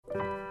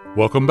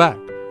Welcome back.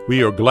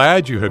 We are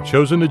glad you have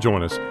chosen to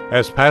join us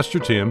as Pastor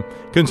Tim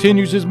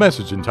continues his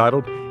message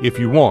entitled, If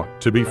You Want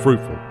to Be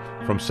Fruitful,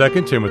 from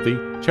 2 Timothy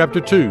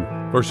chapter 2,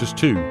 verses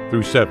 2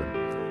 through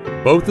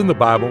 7. Both in the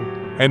Bible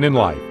and in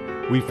life,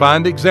 we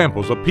find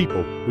examples of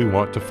people we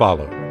want to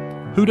follow.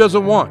 Who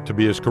doesn't want to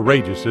be as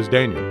courageous as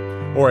Daniel,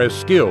 or as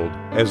skilled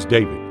as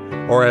David,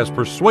 or as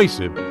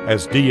persuasive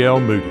as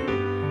DL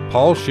Moody?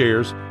 Paul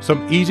shares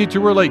some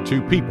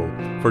easy-to-relate-to people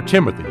for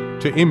Timothy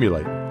to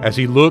emulate as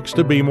he looks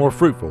to be more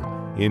fruitful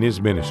in his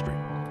ministry.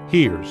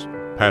 Here's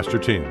Pastor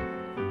Tim.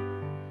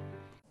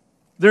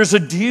 There's a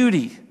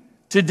duty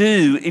to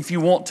do if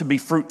you want to be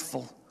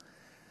fruitful.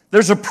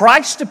 There's a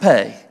price to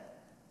pay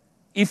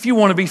if you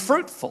want to be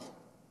fruitful.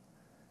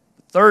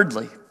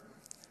 Thirdly,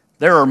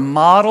 there are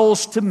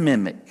models to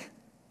mimic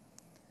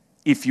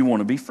if you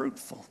want to be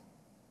fruitful.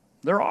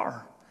 There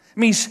are. I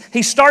mean,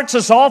 he starts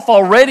us off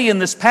already in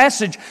this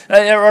passage,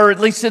 or at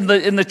least in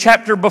the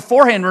chapter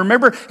beforehand,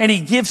 remember? And he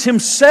gives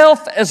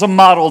himself as a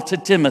model to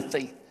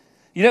Timothy.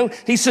 You know,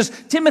 he says,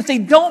 Timothy,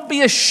 don't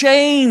be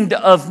ashamed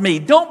of me.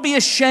 Don't be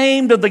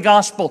ashamed of the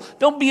gospel.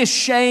 Don't be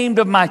ashamed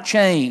of my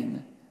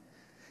chain.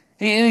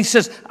 And he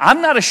says,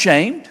 I'm not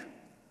ashamed.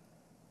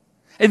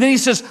 And then he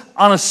says,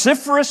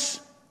 Onesiphorus,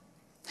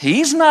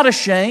 he's not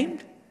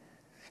ashamed.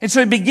 And so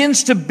he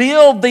begins to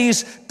build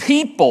these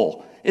people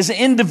as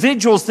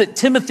individuals that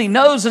Timothy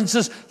knows and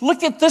says,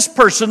 look at this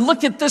person,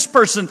 look at this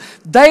person.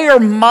 They are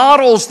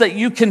models that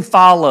you can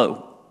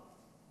follow.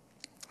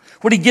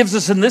 What he gives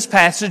us in this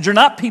passage are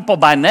not people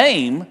by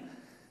name,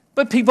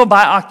 but people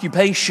by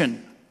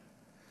occupation,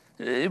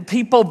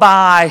 people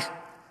by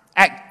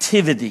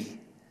activity,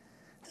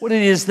 what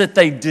it is that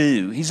they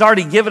do. He's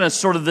already given us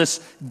sort of this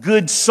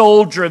good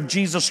soldier of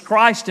Jesus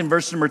Christ in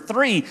verse number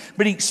 3,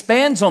 but he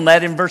expands on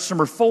that in verse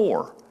number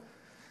 4.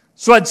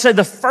 So I'd say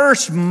the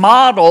first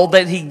model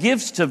that he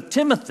gives to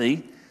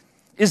Timothy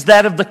is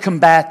that of the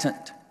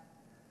combatant.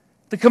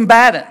 The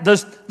combatant,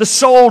 the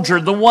soldier,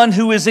 the one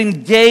who is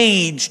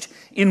engaged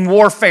in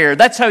warfare.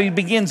 That's how he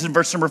begins in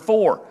verse number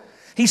 4.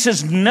 He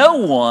says, no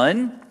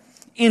one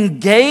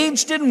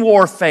engaged in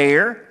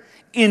warfare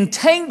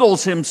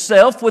entangles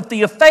himself with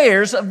the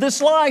affairs of this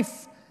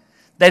life,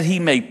 that he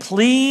may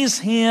please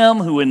him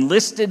who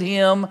enlisted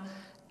him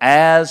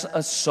as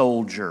a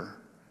soldier.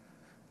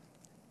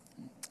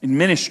 In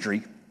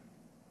ministry,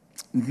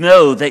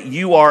 know that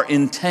you are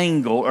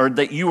entangled, or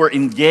that you are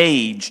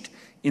engaged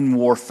in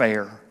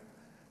warfare.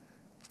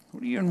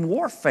 What are you in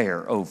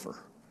warfare over?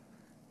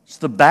 It's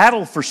the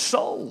battle for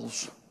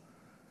souls.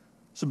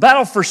 It's the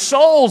battle for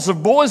souls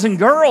of boys and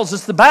girls.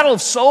 It's the battle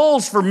of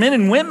souls for men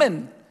and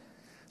women.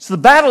 It's the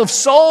battle of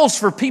souls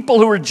for people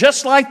who are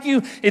just like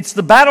you. It's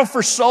the battle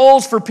for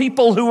souls for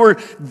people who are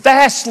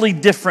vastly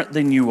different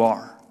than you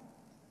are.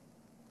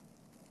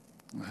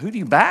 Who do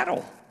you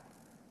battle?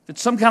 If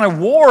it's some kind of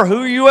war, who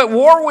are you at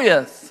war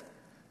with?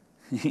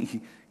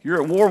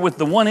 You're at war with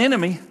the one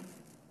enemy,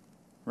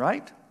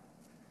 right?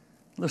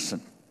 Listen.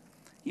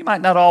 You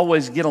might not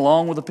always get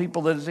along with the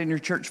people that is in your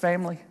church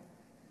family,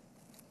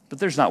 but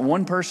there's not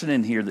one person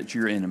in here that's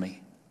your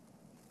enemy.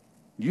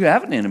 You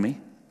have an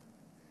enemy.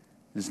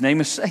 His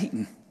name is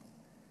Satan.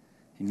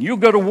 And you'll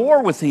go to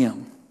war with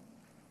him.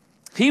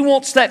 He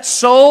wants that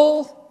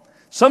soul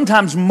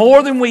sometimes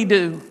more than we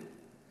do,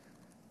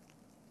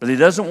 but he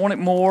doesn't want it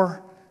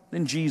more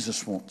than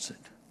Jesus wants it.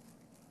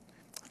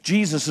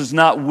 Jesus is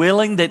not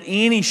willing that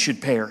any should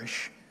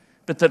perish,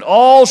 but that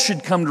all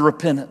should come to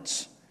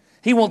repentance.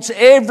 He wants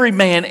every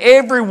man,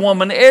 every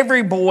woman,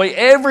 every boy,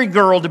 every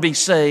girl to be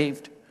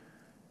saved.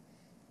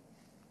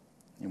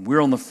 And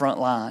we're on the front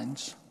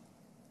lines.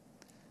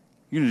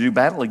 You're going to do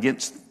battle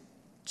against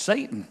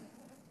Satan.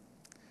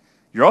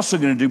 You're also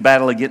going to do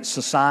battle against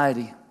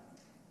society.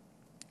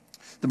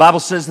 The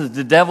Bible says that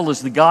the devil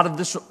is the god of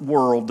this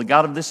world, the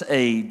god of this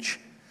age.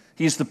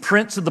 He is the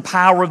prince of the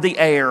power of the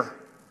air.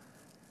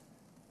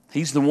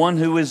 He's the one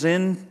who is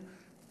in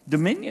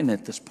dominion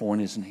at this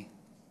point, isn't he?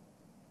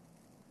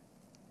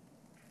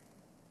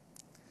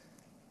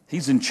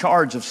 He's in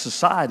charge of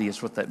society,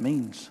 is what that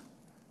means.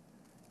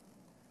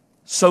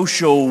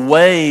 Social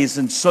ways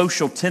and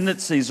social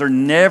tendencies are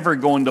never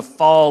going to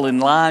fall in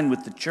line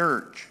with the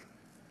church.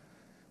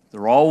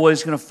 They're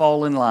always going to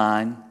fall in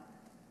line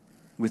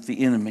with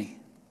the enemy.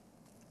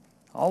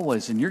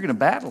 Always, and you're going to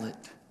battle it.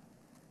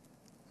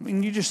 I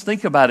mean, you just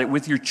think about it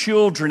with your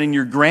children and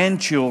your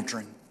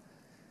grandchildren.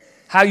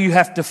 How you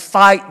have to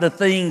fight the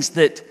things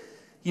that,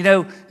 you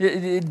know,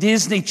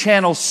 Disney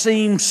Channel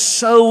seems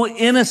so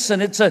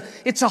innocent.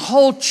 It's a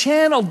whole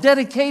channel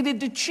dedicated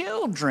to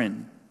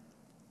children.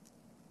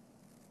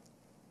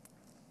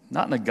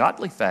 Not in a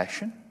godly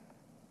fashion.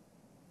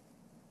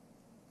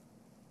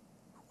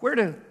 Where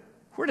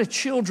do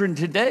children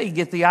today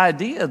get the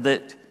idea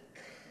that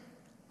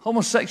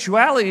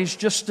homosexuality is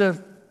just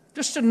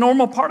a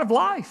normal part of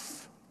life?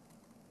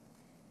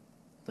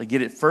 They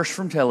get it first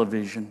from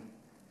television.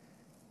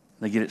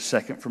 They get it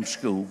second from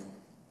school.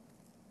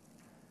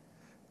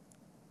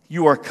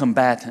 You are a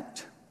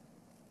combatant.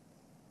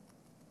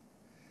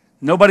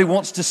 Nobody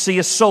wants to see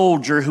a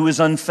soldier who is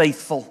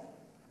unfaithful.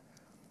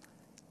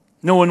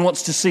 No one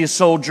wants to see a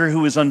soldier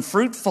who is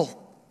unfruitful.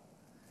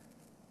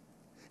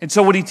 And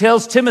so what he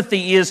tells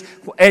Timothy is,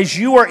 as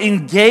you are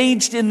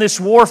engaged in this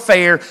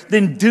warfare,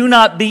 then do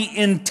not be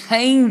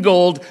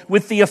entangled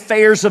with the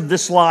affairs of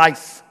this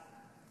life.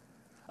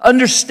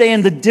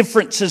 Understand the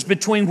differences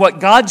between what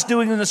God's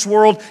doing in this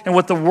world and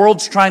what the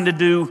world's trying to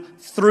do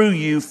through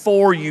you,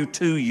 for you,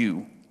 to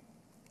you.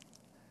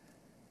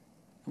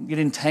 Don't get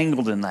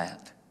entangled in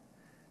that.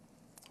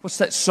 What's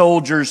that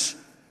soldier's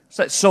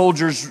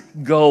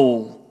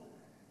goal?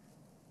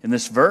 In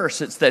this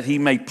verse, it's that he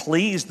may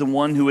please the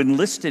one who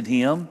enlisted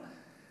him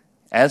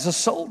as a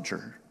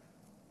soldier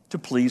to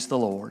please the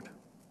Lord.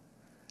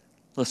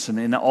 Listen,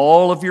 in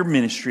all of your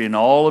ministry and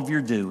all of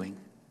your doing,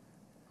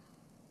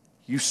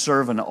 you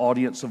serve an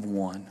audience of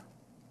one.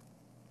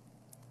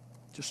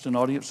 Just an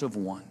audience of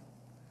one.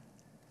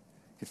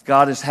 If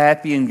God is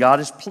happy and God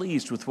is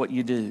pleased with what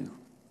you do,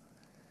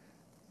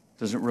 it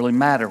doesn't really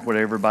matter what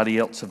everybody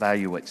else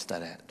evaluates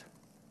that at.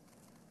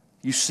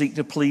 You seek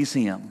to please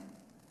Him.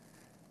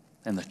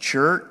 And the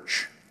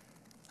church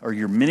or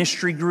your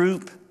ministry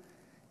group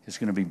is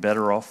going to be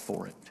better off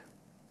for it.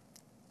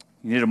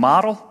 You need a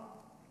model?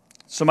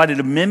 Somebody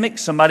to mimic?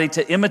 Somebody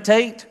to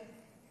imitate?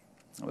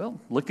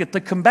 Well, look at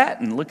the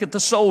combatant. Look at the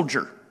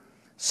soldier.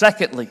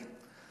 Secondly,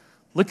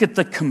 look at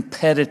the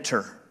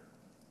competitor.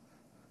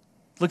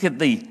 Look at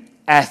the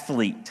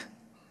athlete.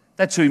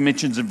 That's who he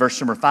mentions in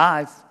verse number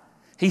 5.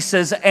 He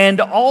says,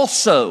 and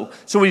also.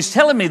 So what he's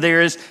telling me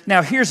there is,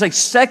 now here's a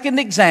second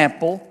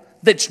example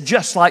that's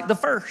just like the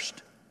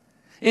first.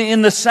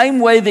 In the same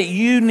way that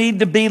you need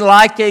to be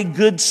like a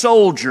good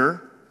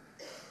soldier,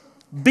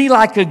 be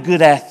like a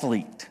good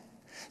athlete.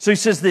 So he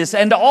says this,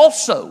 and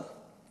also,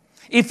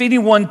 if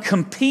anyone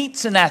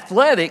competes in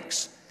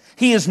athletics,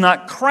 he is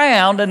not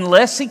crowned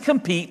unless he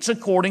competes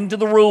according to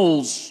the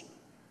rules.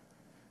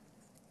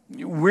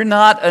 We're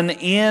not an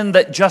end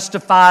that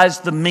justifies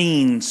the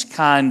means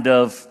kind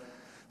of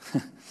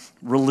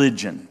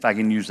religion, if I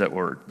can use that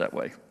word that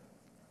way.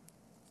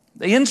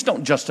 The ends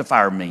don't justify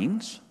our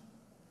means.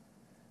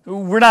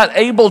 We're not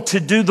able to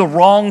do the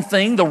wrong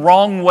thing the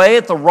wrong way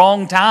at the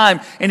wrong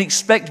time and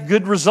expect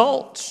good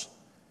results,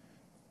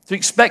 to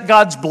expect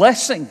God's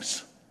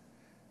blessings.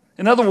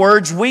 In other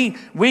words, we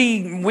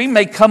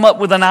may come up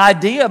with an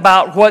idea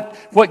about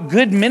what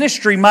good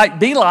ministry might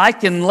be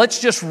like, and let's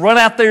just run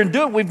out there and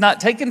do it. We've not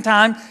taken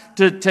time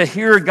to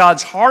hear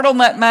God's heart on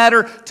that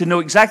matter, to know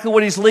exactly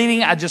what He's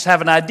leading. I just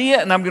have an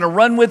idea, and I'm going to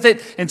run with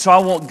it. And so I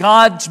want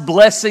God's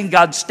blessing,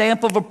 God's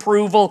stamp of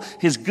approval,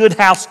 His good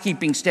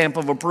housekeeping stamp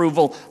of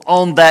approval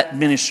on that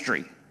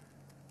ministry.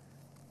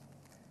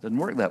 Doesn't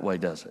work that way,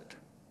 does it?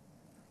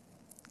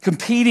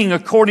 Competing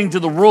according to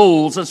the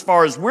rules, as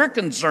far as we're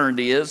concerned,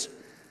 is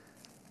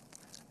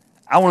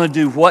I want to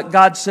do what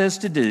God says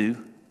to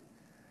do,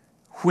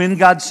 when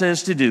God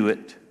says to do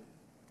it,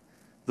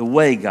 the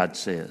way God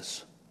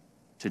says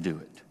to do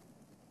it,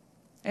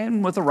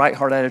 and with a right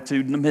heart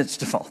attitude in the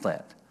midst of all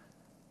that.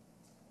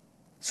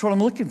 That's what I'm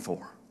looking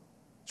for.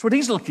 That's what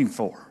He's looking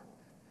for.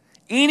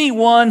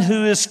 Anyone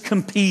who is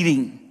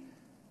competing,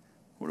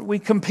 what are we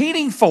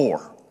competing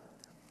for?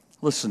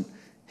 Listen,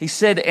 he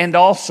said, and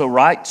also,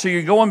 right? So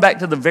you're going back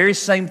to the very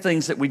same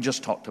things that we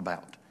just talked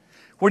about.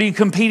 What are you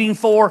competing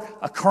for?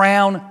 A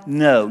crown?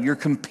 No. You're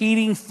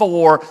competing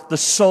for the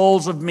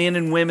souls of men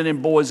and women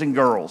and boys and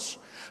girls.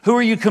 Who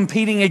are you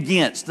competing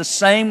against? The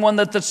same one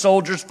that the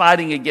soldier's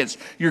fighting against.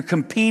 You're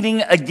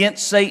competing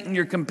against Satan.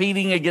 You're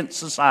competing against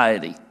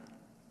society.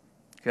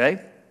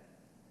 Okay?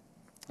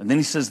 And then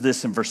he says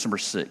this in verse number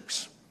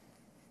 6.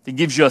 He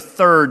gives you a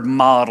third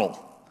model.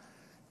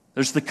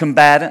 There's the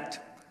combatant,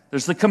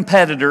 there's the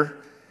competitor,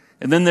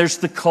 and then there's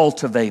the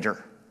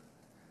cultivator.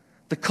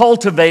 The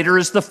cultivator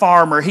is the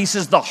farmer. He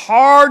says the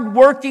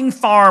hard-working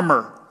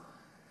farmer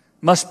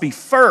must be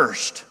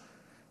first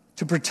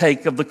to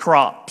partake of the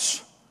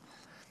crops.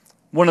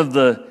 One of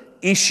the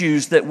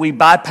issues that we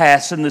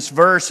bypass in this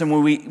verse, and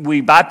when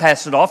we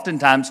bypass it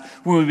oftentimes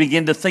when we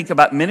begin to think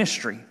about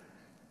ministry,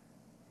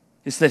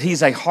 is that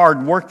he's a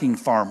hard-working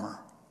farmer.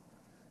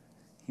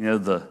 You know,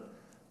 the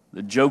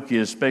joke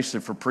is,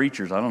 especially for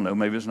preachers, I don't know,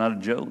 maybe it's not a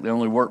joke, they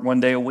only work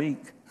one day a week,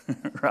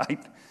 right?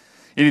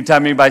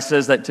 Anytime anybody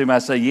says that to me, I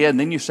say, yeah, and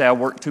then you say I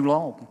work too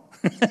long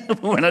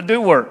when I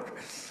do work,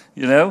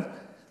 you know.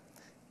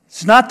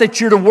 It's not that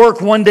you're to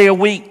work one day a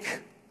week.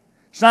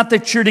 It's not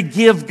that you're to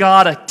give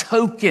God a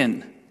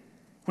token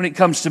when it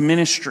comes to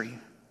ministry.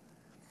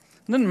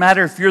 It doesn't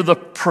matter if you're the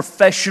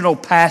professional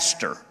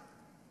pastor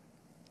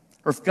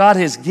or if God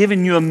has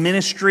given you a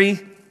ministry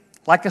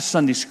like a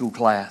Sunday school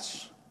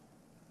class,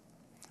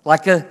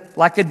 like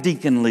a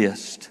deacon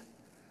list,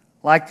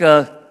 like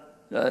a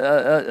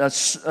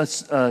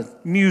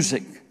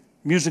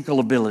musical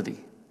ability.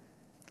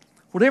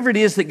 Whatever it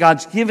is that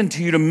God's given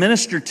to you to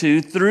minister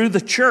to through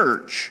the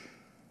church,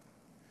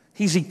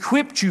 He's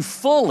equipped you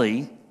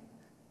fully,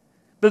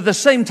 but at the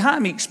same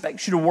time, He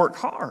expects you to work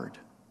hard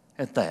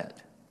at that.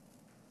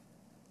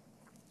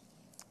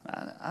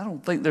 I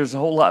don't think there's a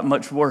whole lot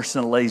much worse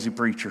than a lazy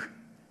preacher,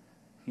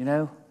 you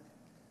know?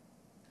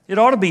 It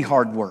ought to be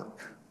hard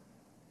work.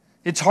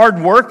 It's hard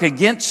work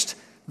against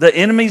the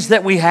enemies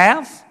that we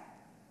have.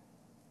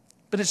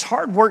 But it's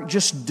hard work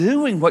just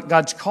doing what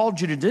God's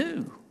called you to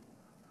do.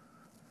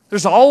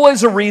 There's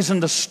always a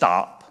reason to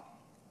stop.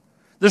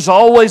 There's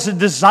always a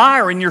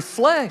desire in your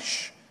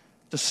flesh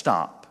to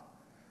stop.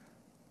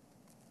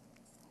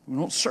 We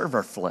don't serve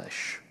our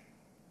flesh.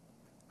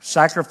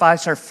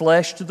 Sacrifice our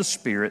flesh to the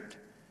Spirit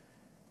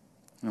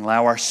and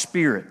allow our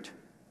spirit,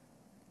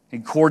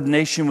 in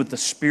coordination with the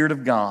Spirit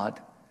of God,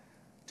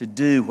 to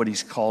do what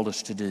He's called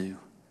us to do.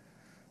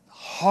 The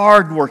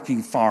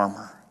hard-working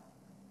farmer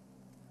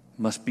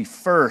must be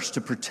first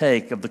to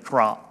partake of the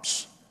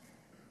crops.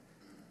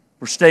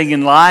 We're staying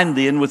in line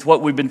then with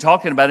what we've been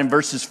talking about in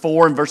verses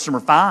 4 and verse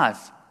number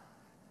 5.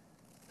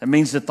 That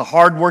means that the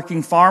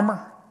hard-working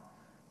farmer,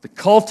 the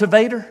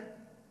cultivator,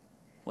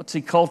 what's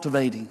he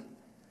cultivating?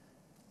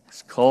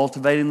 He's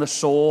cultivating the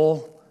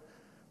soil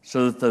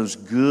so that those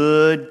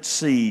good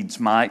seeds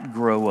might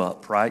grow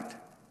up, right?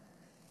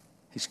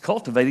 He's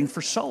cultivating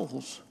for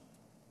souls.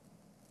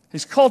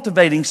 He's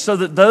cultivating so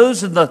that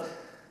those in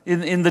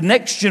the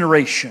next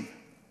generation,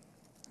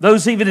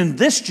 those even in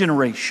this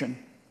generation,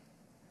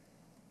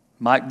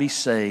 might be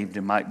saved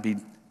and might be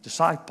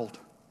discipled.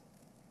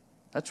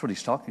 That's what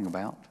he's talking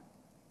about.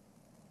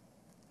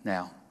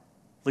 Now,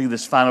 look at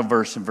this final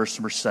verse in verse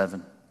number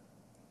 7.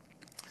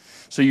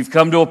 So you've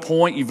come to a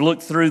point, you've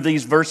looked through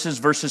these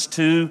verses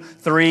 2,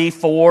 3,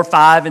 4,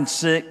 5, and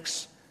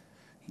 6.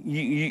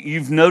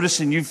 You've noticed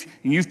and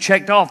you've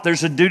checked off.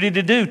 There's a duty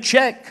to do.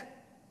 Check.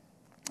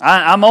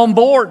 I'm on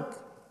board.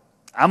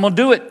 I'm going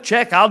to do it.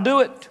 Check. I'll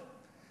do it.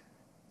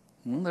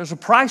 Well, there's a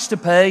price to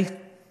pay.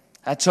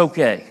 That's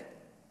okay.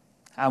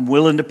 I'm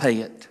willing to pay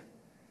it.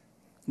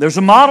 There's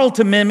a model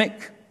to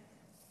mimic.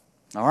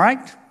 All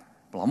right?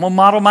 Well, I'm going to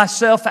model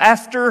myself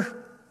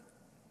after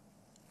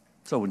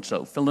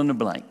so-and-so. Fill in the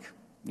blank,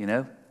 you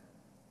know?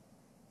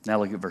 Now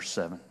look at verse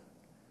 7.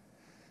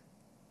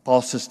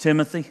 Paul says,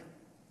 Timothy,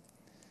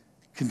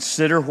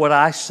 consider what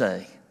I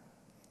say.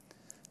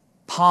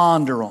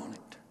 Ponder on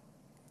it.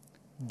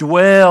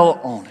 Dwell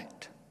on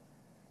it.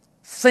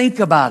 Think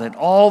about it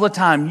all the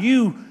time.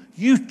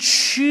 You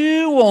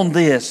chew on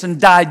this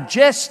and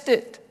digest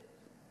it.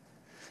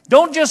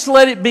 Don't just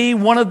let it be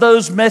one of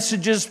those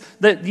messages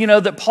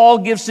that Paul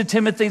gives to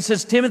Timothy and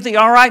says, Timothy,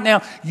 all right,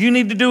 now you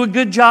need to do a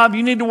good job.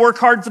 You need to work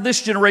hard for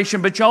this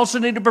generation, but you also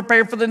need to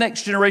prepare for the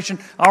next generation.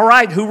 All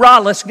right,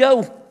 hoorah, let's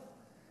go.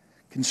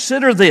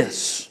 Consider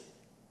this.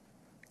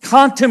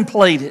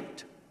 Contemplate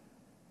it.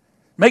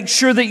 Make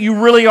sure that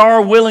you really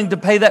are willing to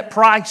pay that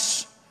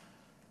price.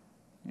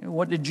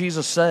 What did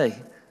Jesus say?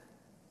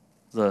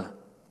 The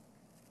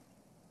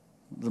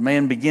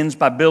man begins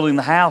by building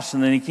the house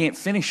and then he can't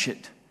finish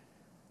it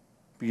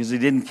because he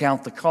didn't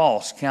count the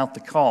cost. Count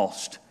the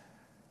cost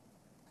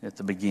at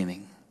the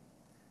beginning.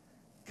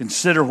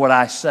 Consider what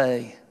I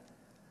say,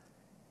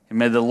 and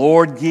may the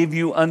Lord give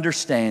you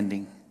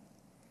understanding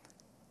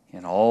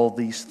in all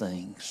these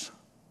things.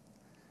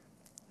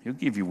 He'll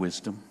give you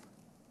wisdom.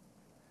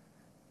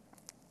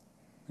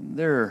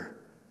 There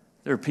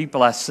are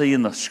people I see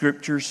in the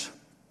Scriptures.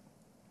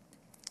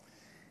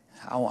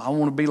 I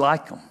want to be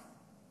like them,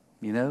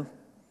 you know.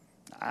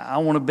 I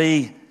want to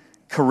be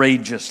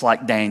courageous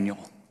like Daniel.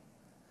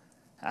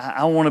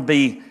 I want to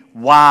be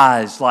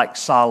wise like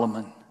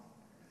Solomon.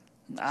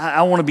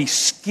 I want to be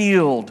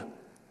skilled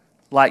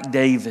like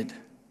David.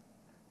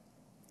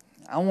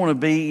 I want to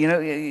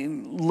be,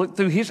 look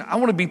through history. I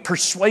want to be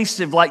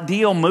persuasive like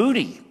DL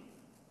Moody.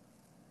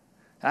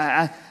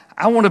 I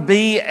want to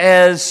be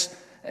as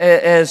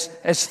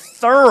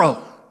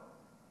thorough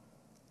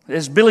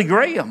as Billy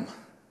Graham.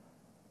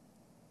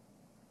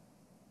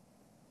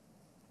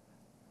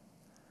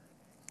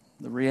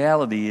 The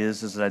reality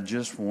is that I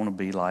just want to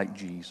be like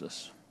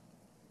Jesus.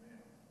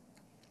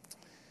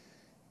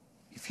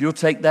 If you'll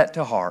take that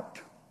to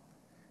heart,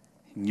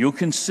 and you'll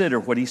consider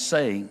what he's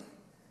saying,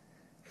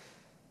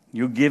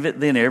 you'll give it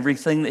then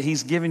everything that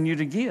he's given you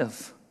to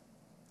give,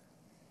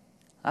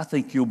 I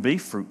think you'll be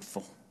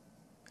fruitful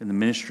in the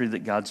ministry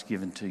that God's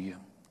given to you.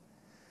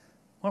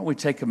 Why don't we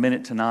take a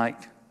minute tonight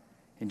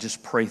and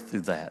just pray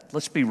through that?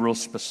 Let's be real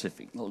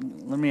specific.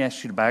 Let me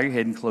ask you to bow your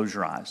head and close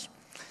your eyes.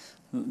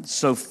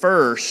 So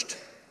first,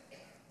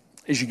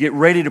 as you get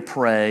ready to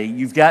pray,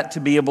 you've got to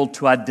be able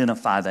to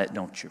identify that,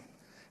 don't you?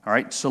 All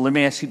right, so let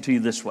me ask it to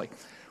you this way.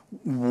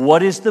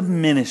 What is the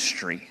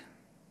ministry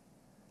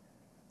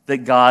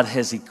that God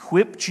has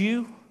equipped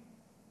you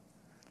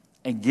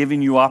and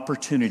given you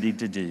opportunity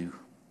to do?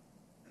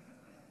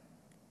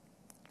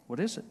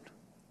 What is it?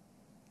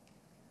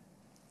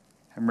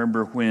 I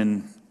remember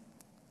when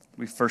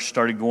we first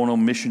started going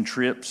on mission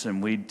trips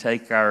and we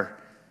took our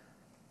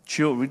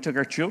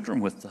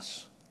children with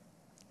us.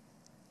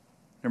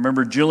 I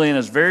remember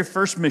Juliana's very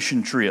first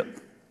mission trip,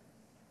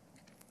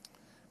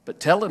 but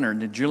telling her,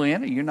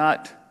 Juliana, you're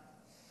not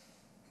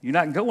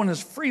going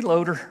as a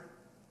freeloader.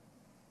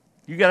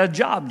 You got a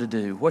job to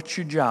do. What's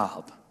your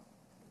job?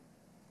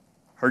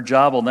 Her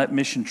job on that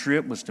mission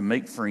trip was to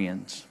make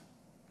friends.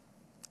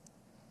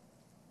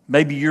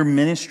 Maybe your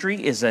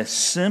ministry is as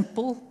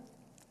simple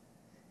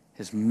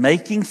is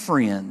making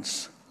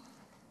friends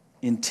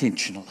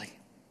intentionally.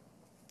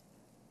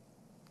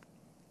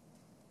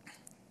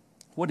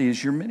 What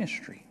is your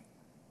ministry?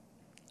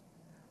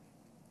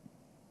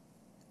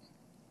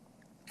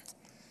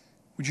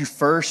 Would you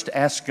first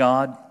ask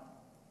God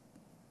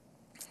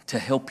to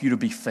help you to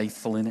be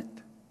faithful in it?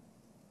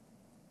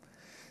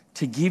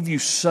 To give you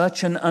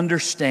such an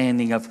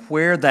understanding of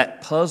where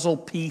that puzzle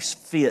piece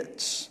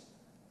fits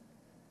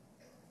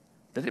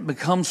that it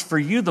becomes for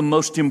you the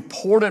most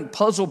important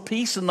puzzle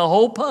piece in the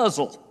whole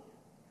puzzle.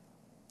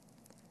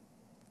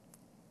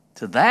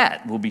 To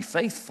that will be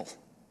faithful.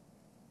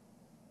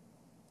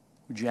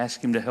 Would you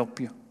ask Him to help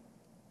you?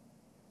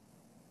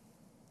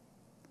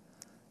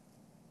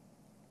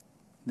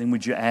 Then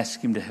would you ask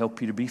Him to help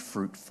you to be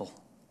fruitful?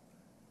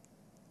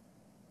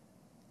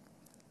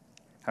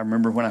 I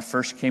remember when I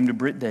first came to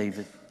Britt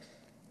David,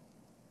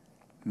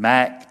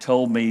 Mac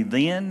told me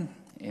then,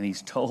 and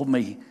he's told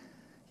me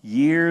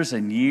years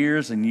and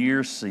years and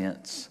years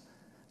since,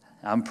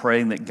 I'm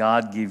praying that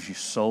God gives you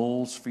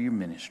souls for your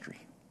ministry.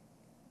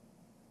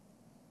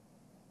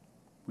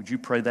 Would you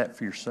pray that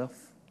for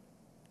yourself?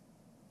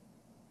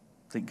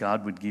 That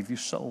God would give you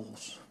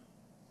souls.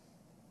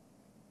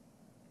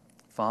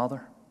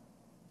 Father,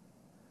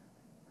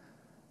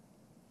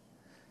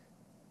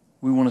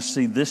 we want to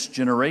see this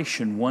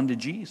generation won to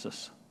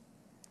Jesus.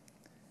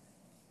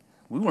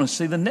 We want to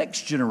see the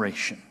next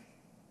generation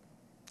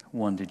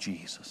won to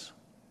Jesus.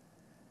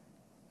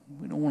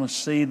 We don't want to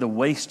see the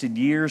wasted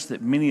years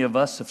that many of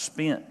us have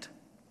spent.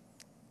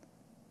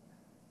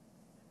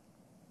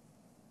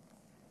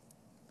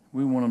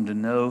 We want them to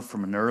know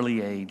from an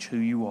early age who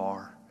you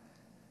are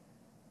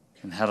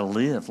and how to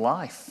live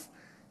life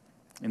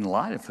in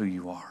light of who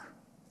you are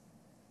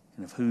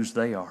and of whose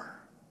they are.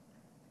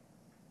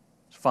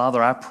 So,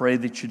 Father, I pray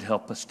that you'd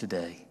help us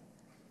today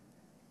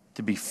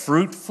to be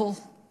fruitful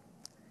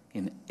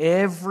in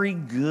every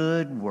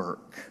good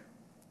work.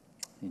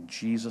 In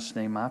Jesus'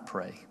 name I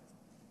pray.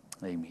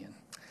 Amen.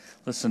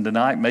 Listen,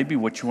 tonight, maybe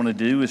what you want to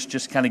do is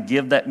just kind of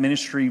give that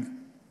ministry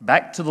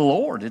back to the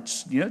Lord.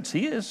 It's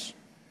His.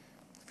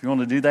 If you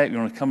want to do that, you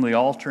want to come to the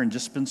altar and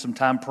just spend some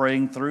time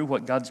praying through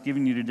what God's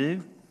given you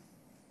to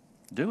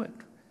do it.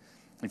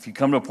 If you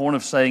come to a point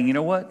of saying, you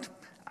know what,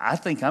 I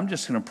think I'm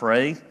just going to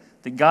pray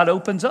that God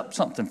opens up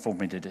something for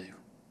me to do.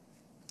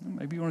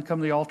 Maybe you want to come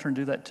to the altar and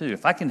do that too.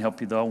 If I can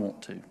help you, though, I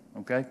want to.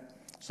 Okay?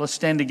 So let's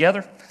stand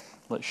together.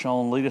 Let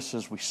Sean lead us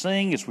as we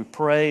sing, as we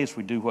pray, as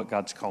we do what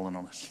God's calling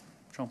on us.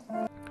 Sean.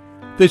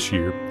 This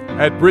year,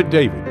 at Britt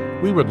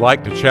David, we would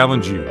like to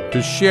challenge you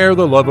to share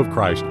the love of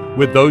Christ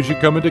with those you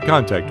come into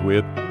contact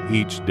with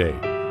each day.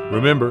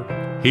 Remember,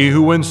 he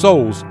who wins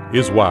souls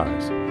is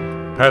wise.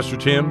 Pastor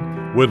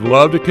Tim would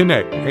love to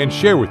connect and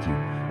share with you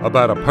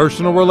about a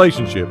personal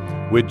relationship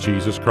with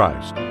Jesus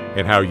Christ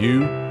and how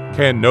you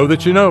can know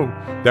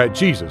that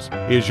Jesus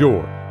is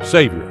your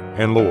Savior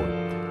and Lord.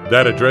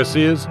 That address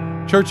is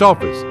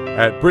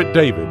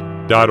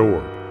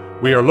churchoffice@brittdavid.org.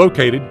 We are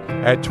located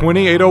at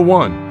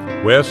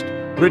 2801 West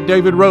Britt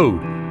David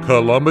Road,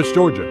 Columbus,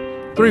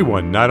 Georgia,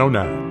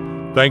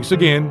 31909. Thanks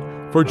again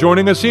for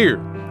joining us here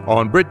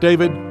on Britt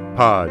David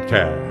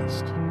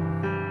Podcast.